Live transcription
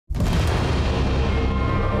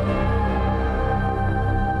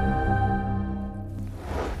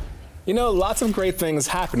You know, lots of great things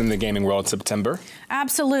happen in the gaming world in September.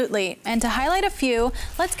 Absolutely. And to highlight a few,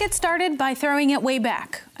 let's get started by throwing it way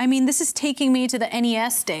back. I mean, this is taking me to the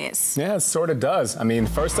NES days. Yeah, it sort of does. I mean,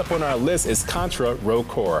 first up on our list is Contra Rogue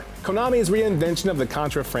Core, Konami's reinvention of the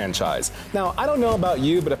Contra franchise. Now, I don't know about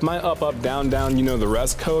you, but if my up, up, down, down, you know the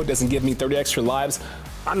rest code doesn't give me 30 extra lives,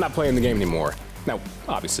 I'm not playing the game anymore. Now,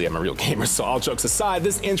 obviously I'm a real gamer, so all jokes aside,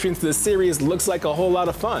 this entry into the series looks like a whole lot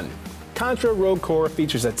of fun. Contra Rogue Core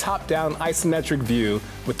features a top-down isometric view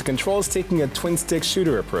with the controls taking a twin-stick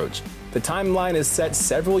shooter approach. The timeline is set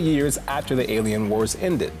several years after the Alien Wars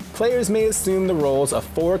ended. Players may assume the roles of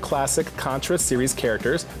 4 classic Contra series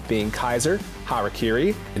characters, being Kaiser,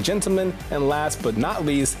 Harakiri, the Gentleman, and last but not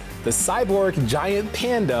least, the cyborg giant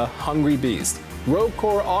panda Hungry Beast. Rogue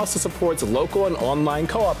Core also supports local and online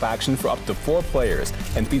co-op action for up to 4 players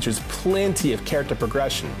and features plenty of character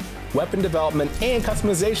progression, weapon development, and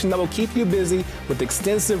customization that will keep you busy with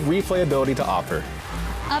extensive replayability to offer.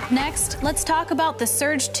 Up next, let's talk about the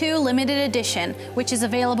Surge 2 Limited Edition, which is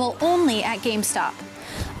available only at GameStop.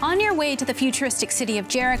 On your way to the futuristic city of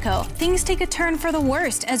Jericho, things take a turn for the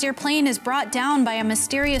worst as your plane is brought down by a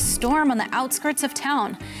mysterious storm on the outskirts of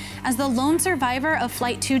town. As the lone survivor of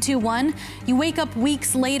Flight 221, you wake up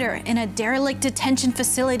weeks later in a derelict detention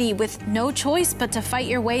facility with no choice but to fight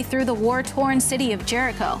your way through the war-torn city of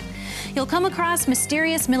Jericho. You'll come across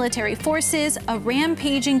mysterious military forces, a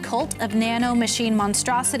rampaging cult of nano-machine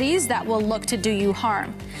monstrosities that will look to do you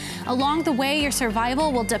harm. Along the way, your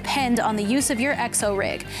survival will depend on the use of your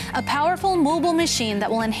exo-rig, a powerful mobile machine that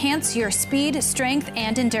will enhance your speed, strength,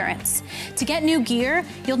 and endurance. To get new gear,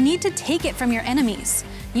 you'll need to take it from your enemies.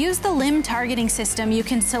 Use the limb targeting system. You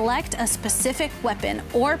can select a specific weapon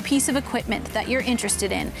or piece of equipment that you're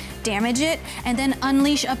interested in, damage it, and then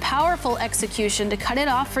unleash a powerful execution to cut it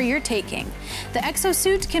off for your taking. The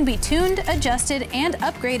exosuit can be tuned, adjusted, and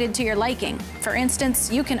upgraded to your liking. For instance,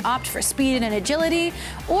 you can opt for speed and agility,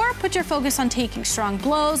 or put your focus on taking strong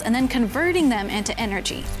blows and then converting them into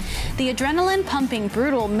energy. The adrenaline-pumping,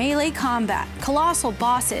 brutal melee combat, colossal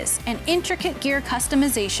bosses, and intricate gear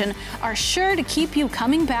customization are sure to keep you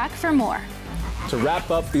coming back for more. To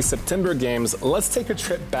wrap up these September games, let's take a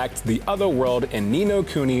trip back to the other world in Ni no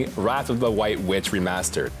Kuni Wrath of the White Witch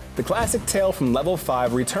Remastered. The classic tale from Level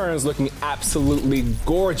 5 returns looking absolutely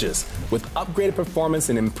gorgeous with upgraded performance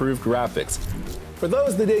and improved graphics. For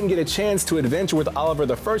those that didn't get a chance to adventure with Oliver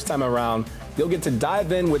the first time around, you'll get to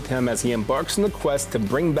dive in with him as he embarks on the quest to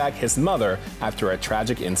bring back his mother after a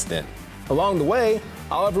tragic incident. Along the way,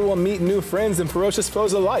 Oliver will meet new friends and ferocious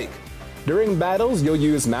foes alike. During battles, you'll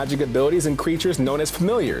use magic abilities and creatures known as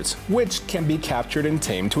familiars, which can be captured and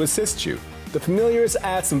tamed to assist you. The familiars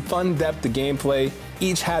add some fun depth to gameplay,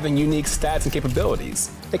 each having unique stats and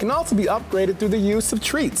capabilities. They can also be upgraded through the use of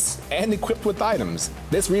treats and equipped with items.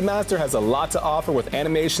 This remaster has a lot to offer with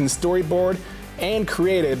animation storyboard and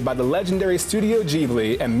created by the legendary Studio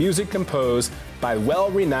Ghibli and music composed by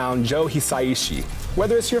well-renowned Joe Hisaishi.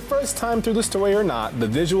 Whether it's your first time through the story or not, the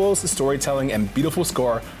visuals, storytelling, and beautiful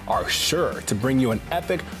score are sure to bring you an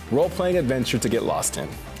epic role-playing adventure to get lost in.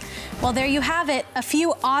 Well, there you have it, a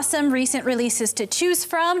few awesome recent releases to choose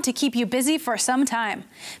from to keep you busy for some time.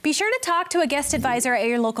 Be sure to talk to a guest advisor at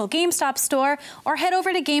your local GameStop store or head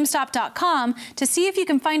over to GameStop.com to see if you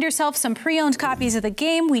can find yourself some pre-owned copies of the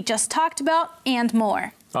game we just talked about and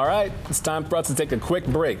more. All right, it's time for us to take a quick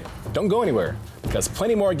break. Don't go anywhere, because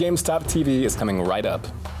plenty more GameStop TV is coming right up.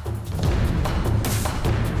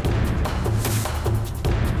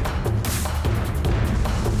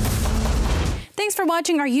 Thanks for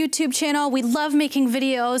watching our YouTube channel. We love making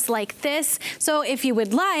videos like this. So if you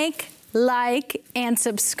would like, and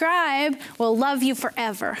subscribe, we'll love you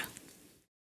forever.